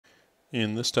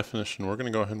In this definition, we're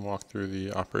going to go ahead and walk through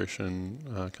the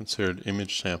operation considered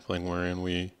image sampling, wherein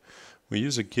we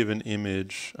use a given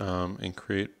image and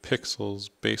create pixels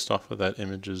based off of that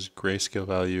image's grayscale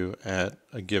value at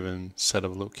a given set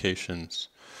of locations.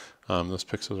 Those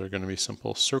pixels are going to be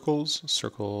simple circles,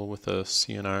 circle with a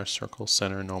CNR, circle,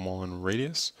 center, normal, and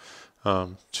radius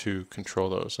to control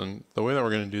those. And the way that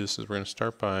we're going to do this is we're going to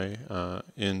start by,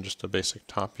 in just a basic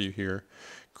top view here,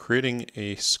 creating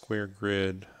a square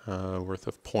grid worth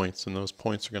of points, and those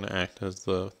points are going to act as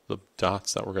the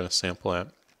dots that we're going to sample at.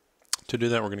 To do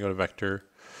that, we're going to go to vector,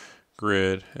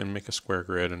 grid, and make a square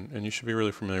grid, and you should be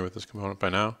really familiar with this component by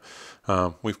now.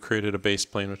 We've created a base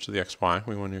plane, which is the XY.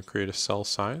 We want to create a cell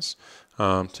size.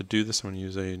 To do this, I'm going to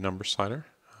use a number slider.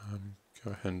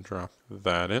 Go ahead and drop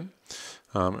that in.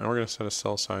 And we're going to set a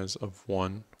cell size of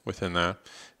 1 within that.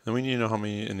 And we need to know how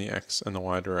many in the X and the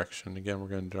Y direction. Again, we're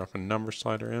going to drop a number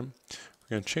slider in.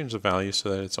 We're going to change the value so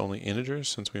that it's only integers,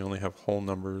 since we only have whole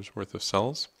numbers worth of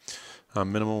cells.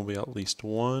 Minimum will be at least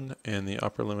 1, and the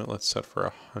upper limit let's set for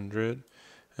 100.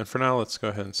 And for now, let's go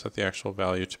ahead and set the actual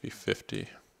value to be 50.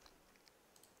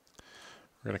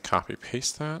 We're going to copy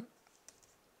paste that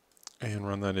and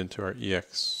run that into our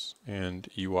EX and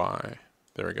EY.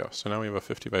 There we go. So now we have a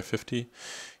 50 by 50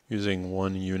 using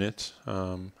 1 unit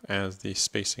as the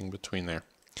spacing between there.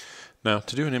 Now,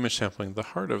 to do an image sampling, the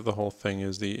heart of the whole thing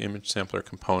is the image sampler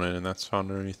component, and that's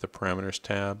found underneath the parameters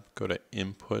tab. Go to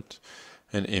input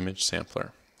and image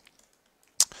sampler.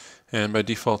 And by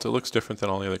default, it looks different than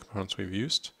all the other components we've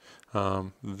used.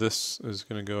 This is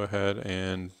going to go ahead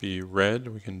and be red.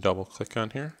 We can double click on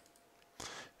here,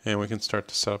 and we can start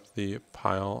to set up the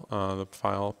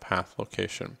file path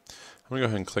location. I'm going to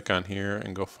go ahead and click on here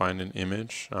and go find an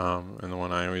image, and the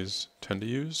one I always tend to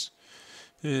use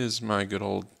is my good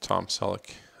old Tom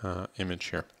Selleck image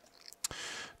here.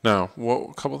 Now,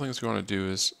 a couple things we want to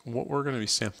do is, what we're going to be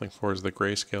sampling for is the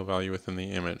grayscale value within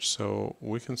the image. So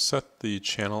we can set the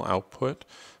channel output.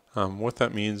 What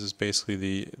that means is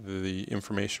basically the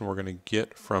information we're going to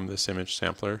get from this image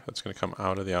sampler that's going to come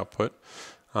out of the output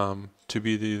to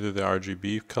be either the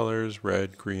RGB colors,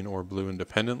 red, green, or blue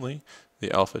independently,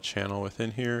 the alpha channel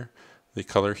within here, the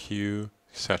color hue,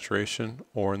 saturation,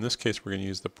 or in this case we're going to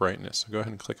use the brightness. So go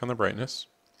ahead and click on the brightness.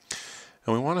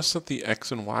 And we want to set the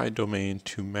X and Y domain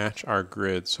to match our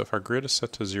grid. So if our grid is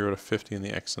set to 0 to 50 in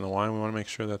the X and the Y, we want to make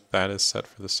sure that that is set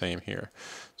for the same here.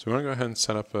 So we want to go ahead and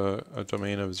set up a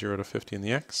domain of 0 to 50 in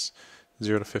the X,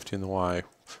 0 to 50 in the Y.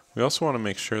 We also want to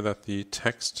make sure that the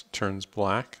text turns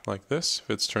black like this. If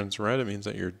it turns red, it means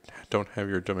that you don't have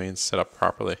your domain set up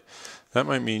properly. That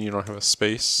might mean you don't have a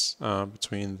space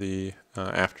between the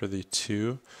after the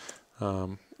 2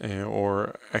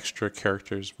 or extra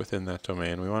characters within that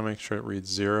domain. We want to make sure it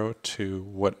reads 0 to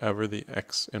whatever the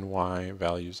X and Y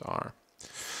values are.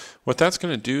 What that's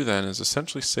going to do then is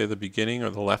essentially say the beginning or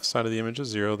the left side of the image is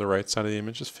 0, the right side of the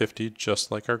image is 50,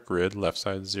 just like our grid. Left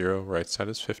side is 0, right side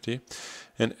is 50.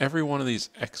 And every one of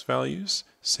these X values,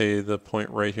 say the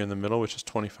point right here in the middle, which is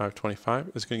 25,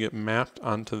 25, is going to get mapped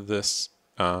onto this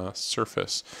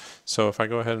surface. So if I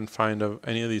go ahead and find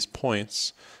any of these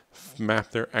points, map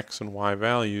their X and Y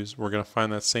values, we're going to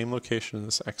find that same location in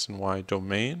this X and Y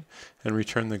domain and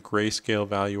return the grayscale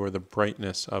value or the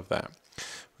brightness of that.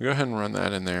 We go ahead and run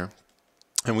that in there,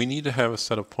 and we need to have a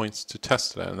set of points to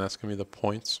test it at, and that's going to be the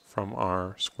points from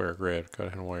our square grid. Go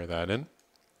ahead and wire that in.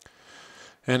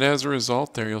 And as a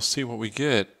result there, you'll see what we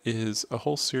get is a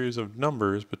whole series of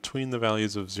numbers between the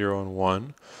values of 0 and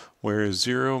 1, where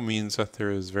 0 means that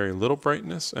there is very little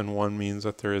brightness and 1 means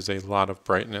that there is a lot of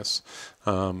brightness.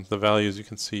 The values you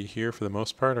can see here for the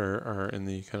most part are in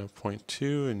the kind of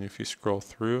 0.2, and if you scroll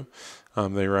through,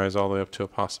 they rise all the way up to a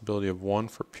possibility of 1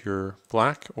 for pure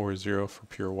black or 0 for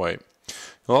pure white.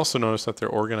 You'll also notice that they're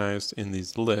organized in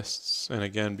these lists, and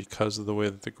again, because of the way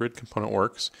that the grid component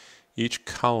works, each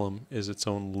column is its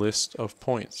own list of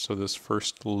points. So this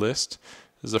first list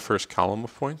is the first column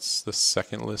of points. The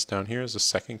second list down here is the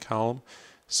second column,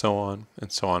 so on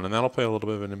and so on. And that'll play a little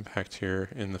bit of an impact here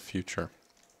in the future.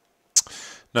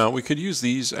 Now we could use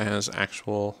these as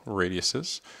actual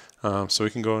radiuses. So we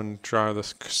can go and draw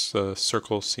this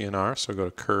circle CNR. So go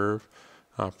to curve,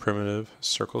 primitive,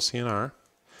 circle CNR.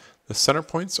 The center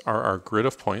points are our grid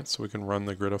of points, so we can run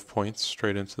the grid of points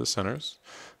straight into the centers.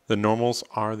 The normals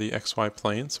are the XY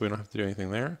plane, so we don't have to do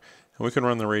anything there. And we can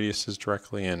run the radiuses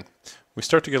directly in. We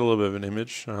start to get a little bit of an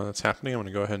image that's happening. I'm going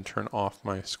to go ahead and turn off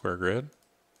my square grid.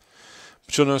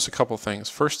 But you'll notice a couple things.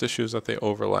 First issue is that they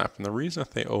overlap, and the reason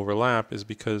that they overlap is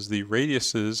because the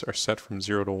radiuses are set from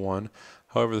 0 to 1.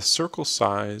 However, the circle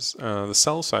size, the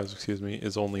cell size, excuse me,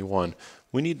 is only 1.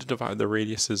 We need to divide the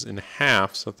radiuses in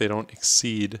half so that they don't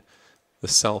exceed the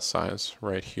cell size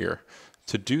right here.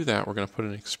 To do that, we're going to put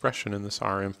an expression in this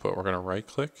R input. We're going to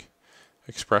right-click,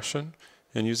 expression,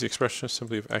 and use the expression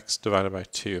simply of x divided by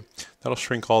 2. That'll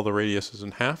shrink all the radiuses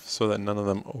in half so that none of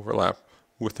them overlap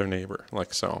with their neighbor,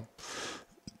 like so.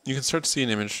 You can start to see an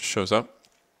image shows up.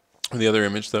 The other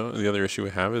image, though, the other issue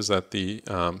we have is that the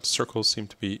circles seem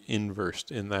to be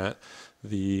inversed, in that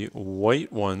the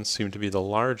white ones seem to be the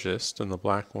largest and the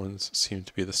black ones seem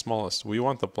to be the smallest. We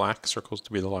want the black circles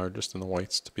to be the largest and the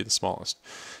whites to be the smallest.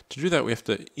 To do that, we have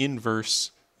to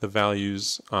inverse the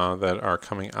values that are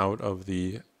coming out of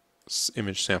the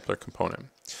image sampler component.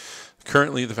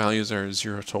 Currently, the values are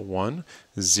 0 to 1,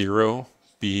 0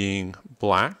 being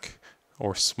black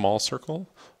or small circle,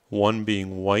 1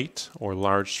 being white or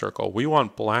large circle. We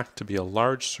want black to be a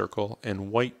large circle and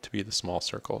white to be the small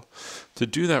circle. To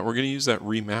do that, we're going to use that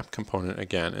remap component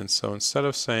again. And so instead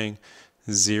of saying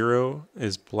 0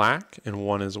 is black and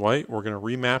 1 is white, we're going to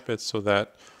remap it so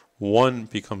that 1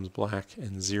 becomes black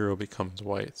and 0 becomes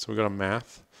white. So we go to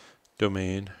math,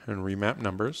 domain, and remap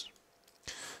numbers.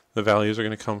 The values are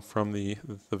going to come from the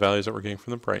values that we're getting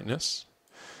from the brightness.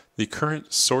 The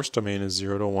current source domain is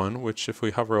 0 to 1, which if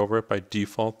we hover over it by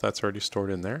default, that's already stored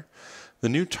in there. The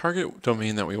new target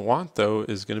domain that we want, though,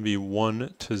 is going to be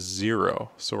 1 to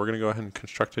 0. So we're going to go ahead and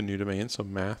construct a new domain. So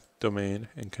math, domain,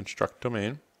 and construct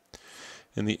domain.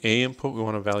 In the A input, we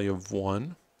want a value of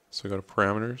 1. So go to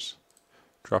parameters,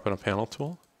 drop in a panel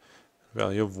tool,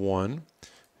 value of 1.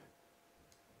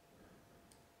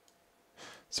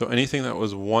 So anything that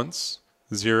was once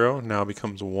 0 now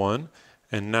becomes 1.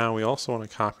 And now we also want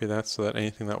to copy that so that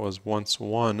anything that was once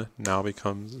 1 now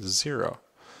becomes 0.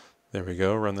 There we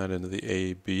go. Run that into the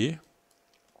A, B.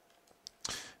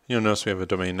 You'll notice we have a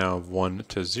domain now of 1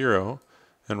 to 0,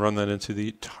 and run that into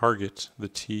the target, the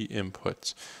T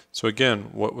inputs. So again,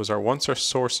 what was once our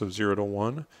source of 0 to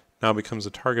 1 now becomes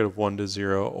a target of 1 to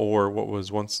 0, or what was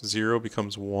once 0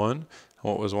 becomes 1, and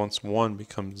what was once 1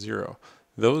 becomes 0.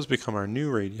 Those become our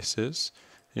new radiuses.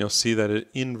 You'll see that it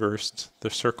inversed the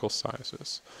circle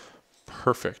sizes.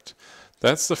 Perfect.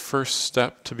 That's the first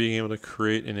step to being able to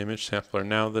create an image sampler.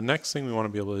 Now, the next thing we want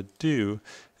to be able to do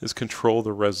is control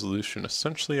the resolution.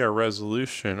 Essentially, our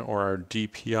resolution, or our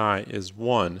DPI, is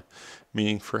 1,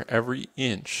 meaning for every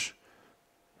inch,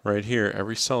 right here,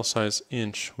 every cell size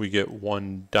inch, we get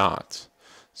 1 dot.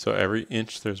 So every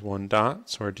inch there's 1 dot,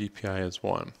 so our DPI is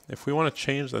 1. If we want to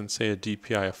change that and say a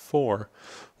DPI of 4,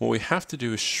 what we have to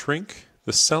do is shrink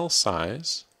the cell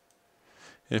size,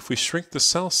 and if we shrink the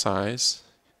cell size,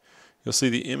 you'll see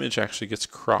the image actually gets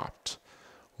cropped.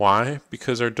 Why?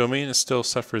 Because our domain is still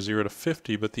set for 0 to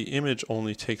 50, but the image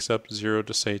only takes up 0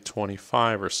 to say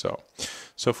 25 or so.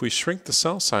 So if we shrink the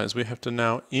cell size, we have to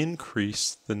now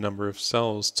increase the number of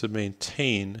cells to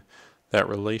maintain that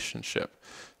relationship.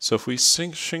 So if we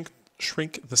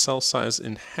shrink the cell size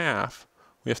in half,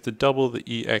 we have to double the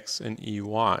EX and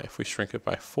EY. If we shrink it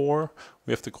by 4,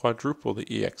 we have to quadruple the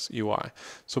EX, EY.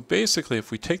 So basically, if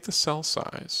we take the cell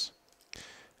size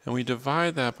and we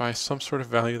divide that by some sort of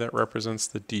value that represents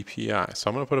the DPI. So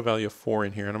I'm going to put a value of 4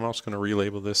 in here, and I'm also going to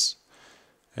relabel this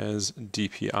as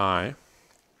DPI.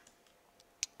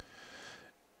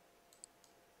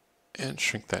 And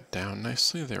shrink that down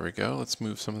nicely. There we go. Let's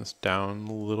move some of this down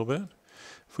a little bit.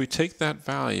 If we take that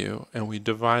value and we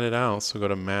divide it out, so go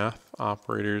to Math,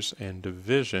 Operators, and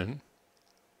Division,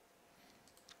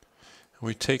 and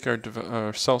we take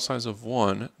our cell size of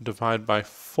 1, divide by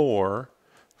 4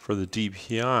 for the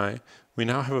DPI, we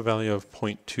now have a value of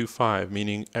 0.25,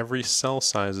 meaning every cell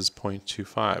size is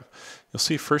 0.25. You'll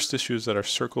see first issue is that our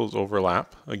circles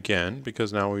overlap, again,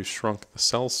 because now we've shrunk the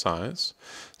cell size.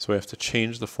 So we have to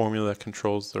change the formula that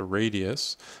controls the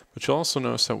radius. But you'll also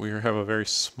notice that we have a very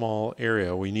small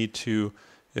area. We need to,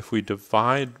 if we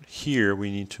divide here,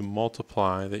 we need to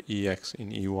multiply the EX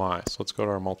and EY. So let's go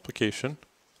to our multiplication.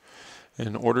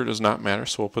 And order does not matter,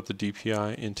 so we'll put the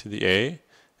DPI into the A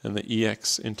and the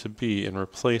EX into B and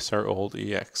replace our old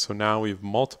EX. So now we've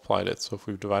multiplied it. So if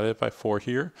we've divided it by 4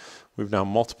 here, we've now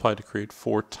multiplied to create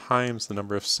 4 times the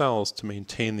number of cells to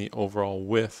maintain the overall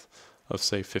width of,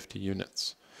 say, 50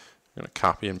 units. I'm going to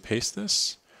copy and paste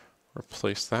this,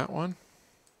 replace that one,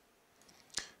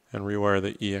 and rewire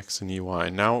the EX and EY.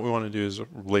 Now what we want to do is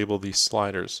label these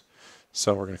sliders.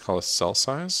 So we're going to call this cell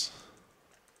size.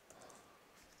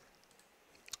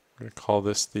 We're going to call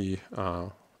this the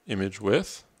image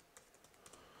width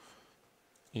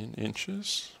in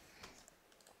inches,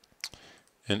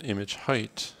 and image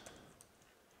height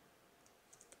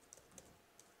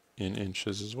in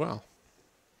inches as well.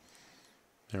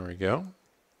 There we go.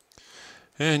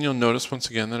 And you'll notice once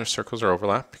again that our circles are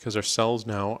overlapped because our cells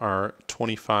now are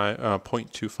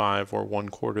 0.25 or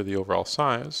 1/4 the overall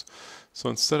size. So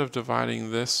instead of dividing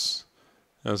this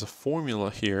as a formula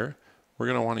here, we're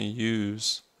going to want to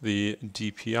use the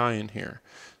DPI in here.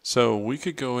 So we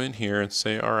could go in here and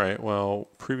say, all right, well,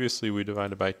 previously we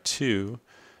divided by 2.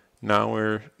 Now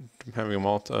we're having a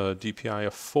DPI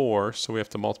of 4, so we have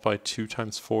to multiply 2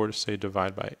 times 4 to say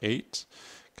divide by 8.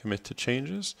 Commit to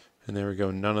changes, and there we go,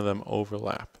 none of them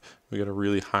overlap. We get a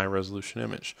really high resolution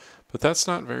image. But that's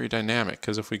not very dynamic,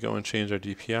 because if we go and change our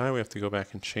DPI, we have to go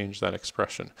back and change that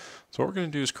expression. So what we're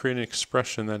going to do is create an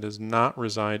expression that does not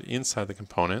reside inside the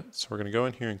component. So we're going to go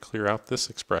in here and clear out this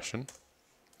expression.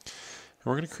 And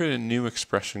we're going to create a new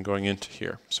expression going into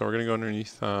here. So we're going to go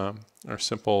underneath our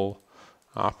simple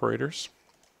operators.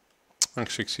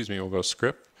 Actually, excuse me, we'll go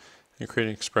script and create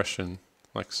an expression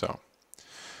like so.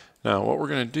 Now what we're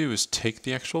going to do is take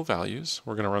the actual values,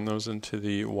 we're going to run those into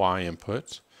the Y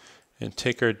input, and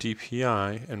take our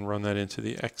DPI and run that into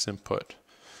the X input.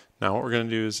 Now what we're going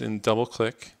to do is double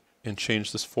click and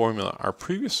change this formula. Our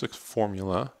previous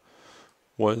formula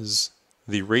was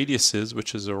the radiuses,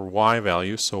 which is our Y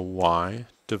value, so Y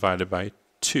divided by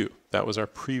 2. That was our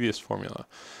previous formula.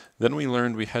 Then we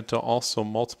learned we had to also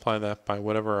multiply that by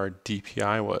whatever our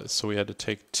DPI was. So we had to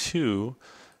take 2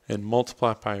 and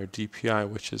multiply it by our DPI,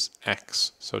 which is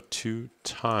X. So 2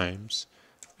 times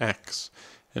X.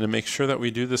 And to make sure that we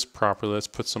do this properly, let's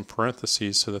put some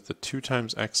parentheses so that the 2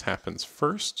 times X happens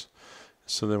first.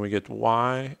 So then we get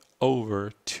Y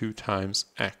over 2 times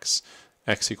X.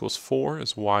 X equals 4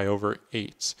 is Y over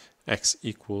 8. X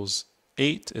equals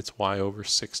 8, it's Y over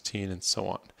 16, and so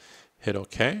on. Hit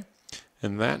OK.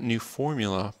 And that new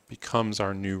formula becomes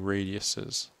our new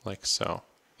radiuses, like so.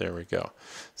 There we go.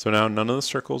 So now none of the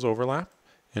circles overlap,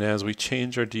 and as we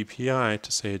change our DPI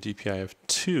to say a DPI of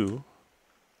 2,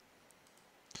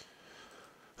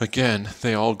 again,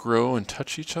 they all grow and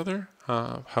touch each other.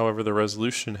 However, the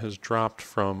resolution has dropped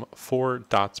from 4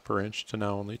 dots per inch to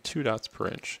now only 2 dots per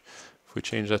inch. If we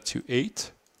change that to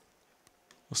 8,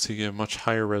 we'll see a much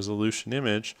higher resolution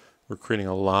image. We're creating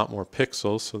a lot more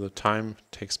pixels, so the time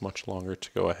takes much longer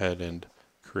to go ahead and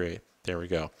create. There we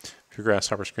go. If your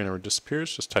Grasshopper screen ever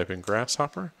disappears, just type in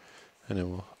Grasshopper, and it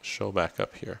will show back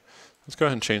up here. Let's go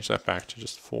ahead and change that back to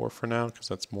just 4 for now, because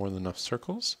that's more than enough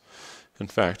circles. In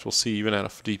fact, we'll see even at a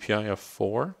DPI of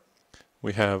 4,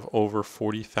 we have over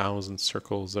 40,000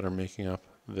 circles that are making up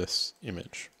this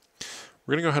image.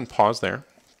 We're going to go ahead and pause there.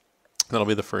 That'll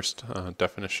be the first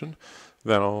definition.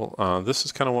 This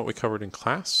is kind of what we covered in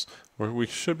class, where we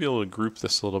should be able to group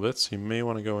this a little bit. So you may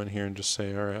want to go in here and just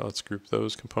say, all right, let's group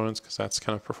those components because that's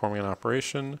kind of performing an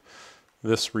operation.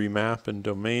 This remap and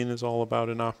domain is all about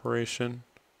an operation.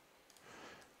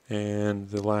 And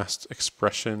the last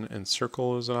expression and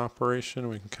circle is an operation.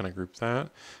 We can kind of group that.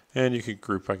 And you could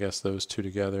group, I guess, those two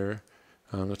together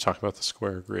to talk about the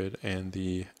square grid and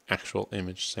the actual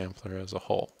image sampler as a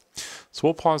whole. So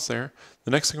we'll pause there.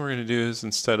 The next thing we're going to do is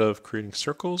instead of creating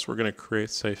circles, we're going to create,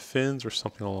 say, fins or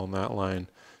something along that line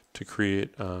to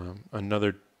create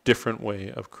another different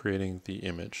way of creating the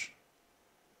image.